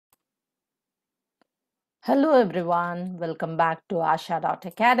Hello everyone, welcome back to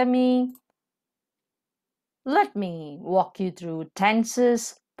Asha.Academy. Let me walk you through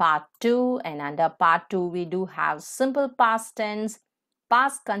tenses part 2, and under part 2 we do have simple past tense,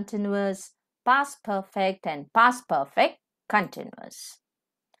 past continuous, past perfect and past perfect continuous.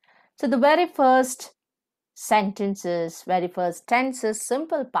 So the very first tense is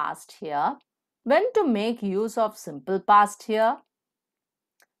simple past here. When to make use of simple past here?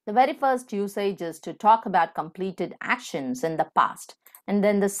 The very first usage is to talk about completed actions in the past. And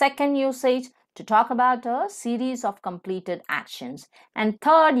then the second usage to talk about a series of completed actions. And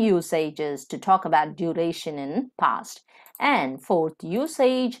third usage is to talk about duration in past. And fourth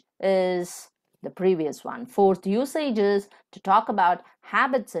usage is the previous one. Fourth usage is to talk about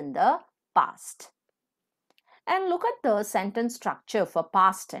habits in the past. And look at the sentence structure for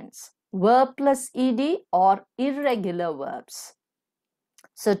past tense. Verb plus ed or irregular verbs.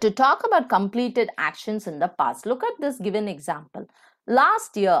 So to talk about completed actions in the past, look at this given example.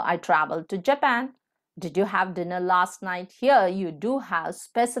 Last year, I traveled to Japan. Did you have dinner last night? Here, you do have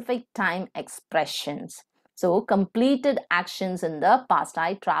specific time expressions. So completed actions in the past.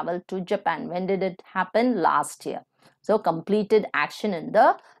 I traveled to Japan. When did it happen? Last year. So completed action in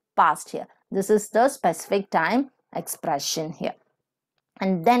the past here. This is the specific time expression here.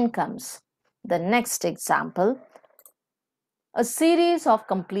 And then comes the next example. A series of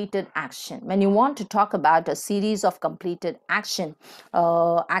completed action. When you want to talk about a series of completed action,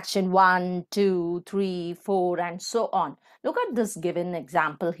 action 1, 2, 3, 4 and so on. Look at this given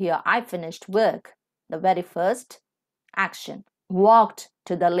example here. I finished work, the very first action. Walked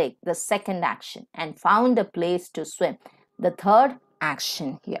to the lake, the second action, and found a place to swim, the third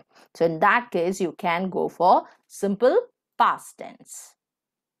action here. So in that case, you can go for simple past tense.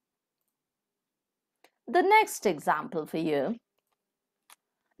 The next example for you,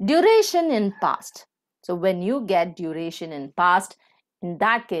 duration in past. So when you get duration in past, in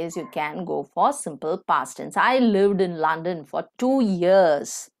that case, you can go for simple past tense. I lived in London for 2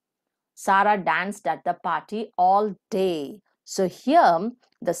 years. Sarah danced at the party all day. So here,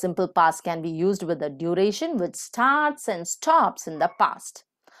 the simple past can be used with a duration which starts and stops in the past.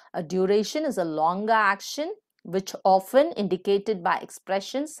 A duration is a longer action which often indicated by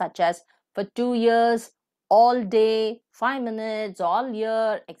expressions such as for 2 years, all day, 5 minutes, all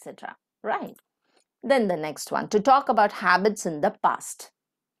year, etc. Right. Then the next one, to talk about habits in the past.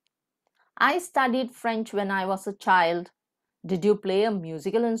 I studied French when I was a child. Did you play a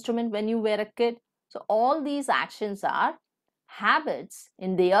musical instrument when you were a kid? So all these actions are habits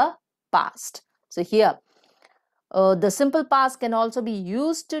in their past. So here, the simple past can also be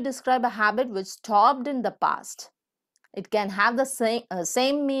used to describe a habit which stopped in the past. It can have the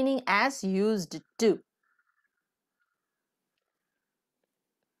same meaning as used to.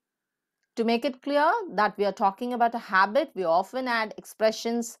 To make it clear that we are talking about a habit, we often add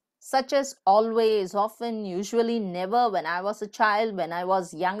expressions such as always, often, usually, never, when I was a child, when I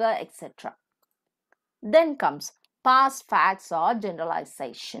was younger, etc. Then comes past facts or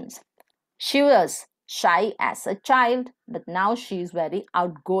generalizations. She was shy as a child, but now she is very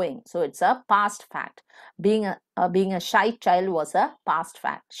outgoing. So it's a past fact. Being a shy child was a past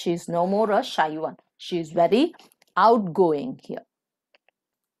fact. She is no more a shy one. She is very outgoing here.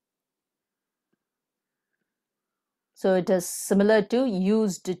 So it is similar to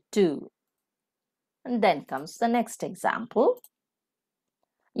used to. And then comes the next example.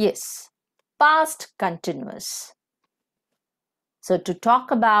 Yes, past continuous. So to talk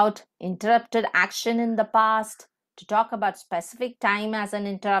about interrupted action in the past, to talk about specific time as an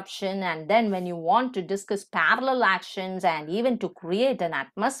interruption, and then when you want to discuss parallel actions and even to create an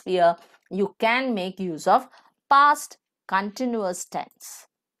atmosphere, you can make use of past continuous tense.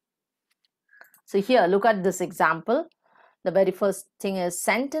 So here, look at this example. The very first thing is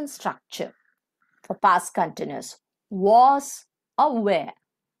sentence structure for past continuous. Was or were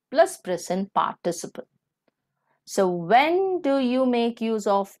plus present participle. So when do you make use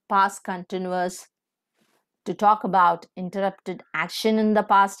of past continuous to talk about interrupted action in the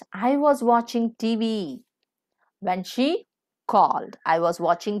past? I was watching TV when she called. I was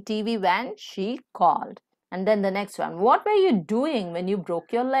watching TV when she called. And then the next one, what were you doing when you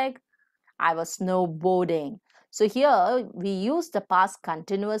broke your leg? I was snowboarding. So here we use the past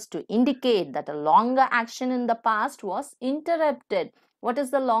continuous to indicate that a longer action in the past was interrupted. What is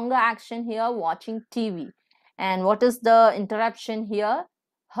the longer action here? Watching TV. And what is the interruption here?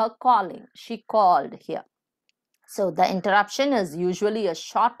 Her calling. She called here. So the interruption is usually a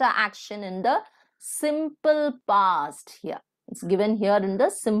shorter action in the simple past here. It's given here in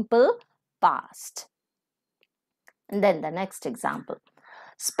the simple past. And then the next example.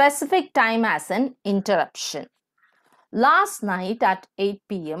 Specific time as an interruption. Last night at 8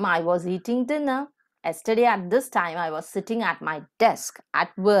 p.m. I was eating dinner. Yesterday at this time I was sitting at my desk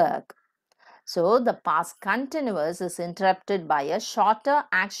at work. So the past continuous is interrupted by a shorter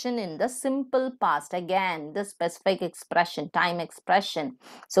action in the simple past. Again, the specific expression, time expression.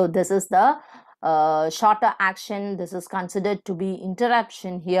 So this is the shorter action. This is considered to be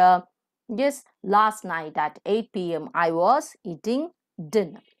interruption here. Yes, last night at 8 p.m. I was eating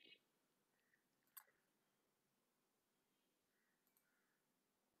dinner.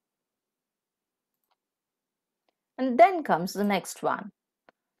 And then comes the next one.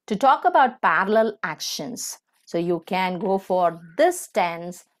 To talk about parallel actions. So you can go for this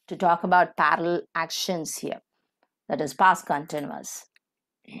tense to talk about parallel actions here. That is past continuous.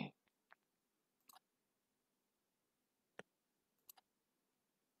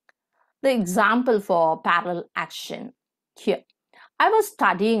 The example for parallel action here. I was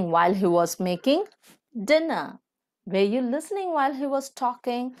studying while he was making dinner. Were you listening while he was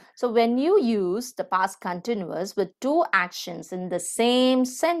talking? So when you use the past continuous with two actions in the same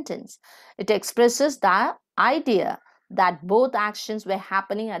sentence, it expresses the idea that both actions were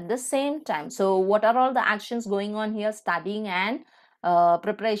happening at the same time. So what are all the actions going on here? Studying and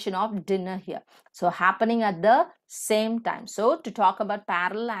preparation of dinner here. So happening at the same time. So to talk about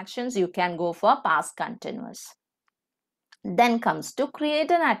parallel actions, you can go for past continuous. Then comes to create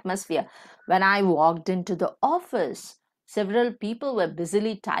an atmosphere. When I walked into the office, several people were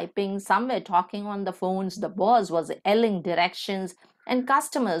busily typing, some were talking on the phones, the boss was yelling directions, and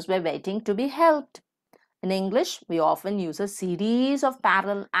customers were waiting to be helped. In English, we often use a series of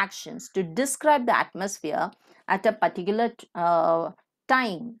parallel actions to describe the atmosphere at a particular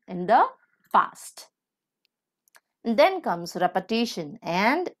time in the past. And then comes repetition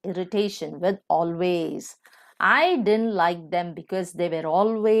and irritation with always. I didn't like them because they were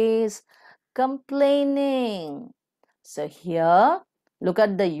always complaining. So here, look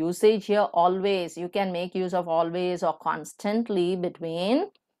at the usage here, always. You can make use of always or constantly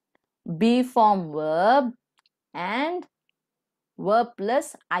between be form verb and verb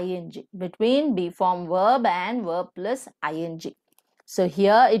plus ing. Between be form verb and verb plus ing. So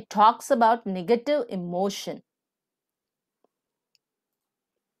here it talks about negative emotion.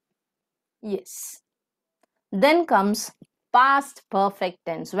 Yes. Then comes past perfect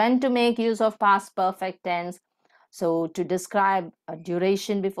tense. When to make use of past perfect tense? So to describe a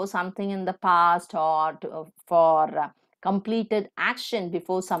duration before something in the past, or for completed action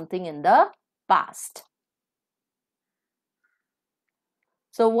before something in the past.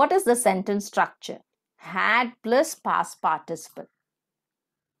 So what is the sentence structure? Had plus past participle.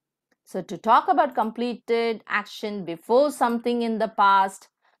 So to talk about completed action before something in the past,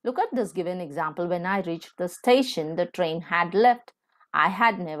 look at this given example. When I reached the station, the train had left. I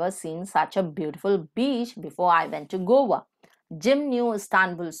had never seen such a beautiful beach before I went to Goa. Jim knew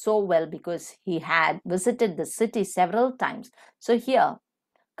Istanbul so well because he had visited the city several times. So here,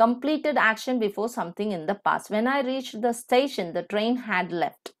 completed action before something in the past. When I reached the station, the train had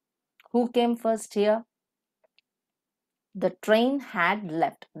left. Who came first here? The train had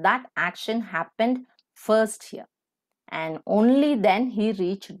left. That action happened first here, and only then he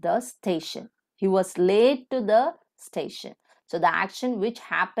reached the station. He was late to the station. So the action which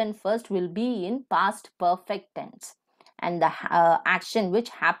happened first will be in past perfect tense, and the action which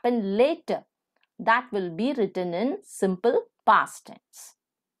happened later, that will be written in simple past tense.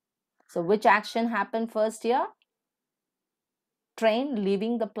 So which action happened first here? Train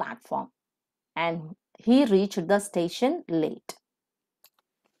leaving the platform, and he reached the station late.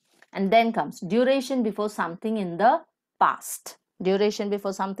 And then comes duration before something in the past. Duration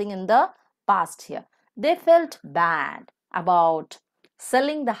before something in the past here. They felt bad about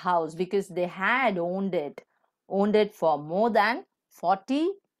selling the house because they had owned it for more than 40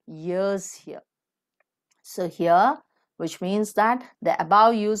 years here. So here, which means that the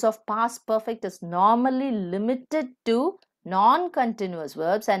above use of past perfect is normally limited to non-continuous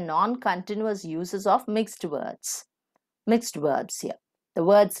verbs and non-continuous uses of mixed words. Mixed verbs here. The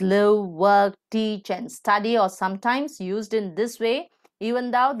words live, work, teach, and study are sometimes used in this way,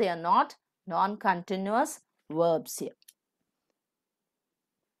 even though they are not non-continuous verbs here.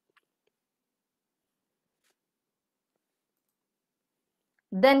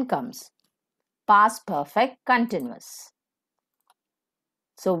 Then comes past perfect continuous.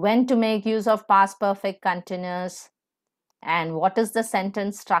 So when to make use of past perfect continuous, and what is the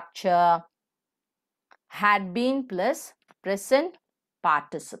sentence structure? Had been plus present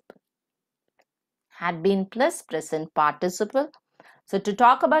participle. Had been plus present participle. So to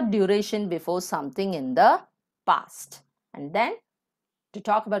talk about duration before something in the past. And then to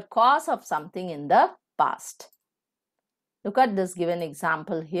talk about cause of something in the past. Look at this given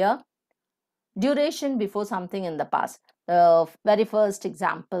example here. Duration before something in the past. The very first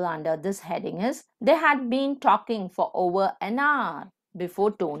example under this heading is, they had been talking for over an hour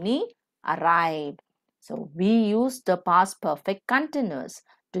before Tony arrived. So we use the past perfect continuous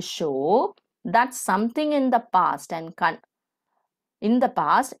to show that something in the past and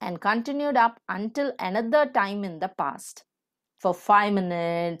continued up until another time in the past. For 5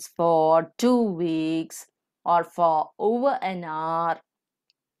 minutes, for 2 weeks, or for over an hour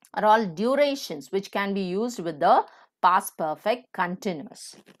are all durations which can be used with the past perfect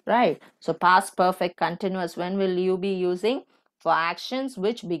continuous, right? So past perfect continuous, when will you be using? For actions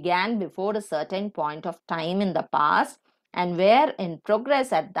which began before a certain point of time in the past and were in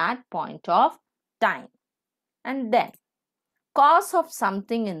progress at that point of time. And then cause of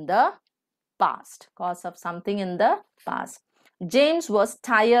something in the past. Cause of something in the past. James was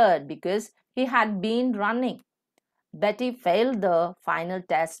tired because he had been running. Betty failed the final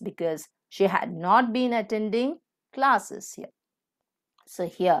test because she had not been attending classes here. So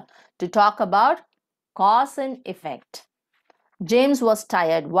here, to talk about cause and effect. James was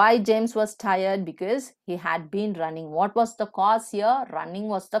tired. Why James was tired? Because he had been running. What was the cause here? Running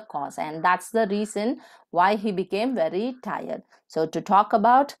was the cause, and that's the reason why he became very tired. So to talk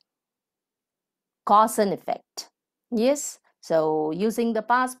about cause and effect. Yes, so using the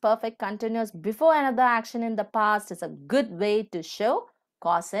past perfect continuous before another action in the past is a good way to show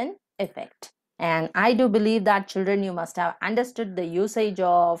cause and effect. And I do believe that children, you must have understood the usage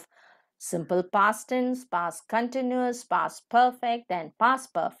of simple past tense, past continuous, past perfect, and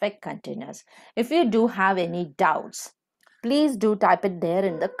past perfect continuous. If you do have any doubts, please do type it there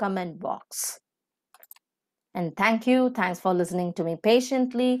in the comment box. And thank you. Thanks for listening to me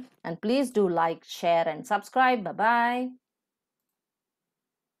patiently. And please do like, share, and subscribe. Bye-bye.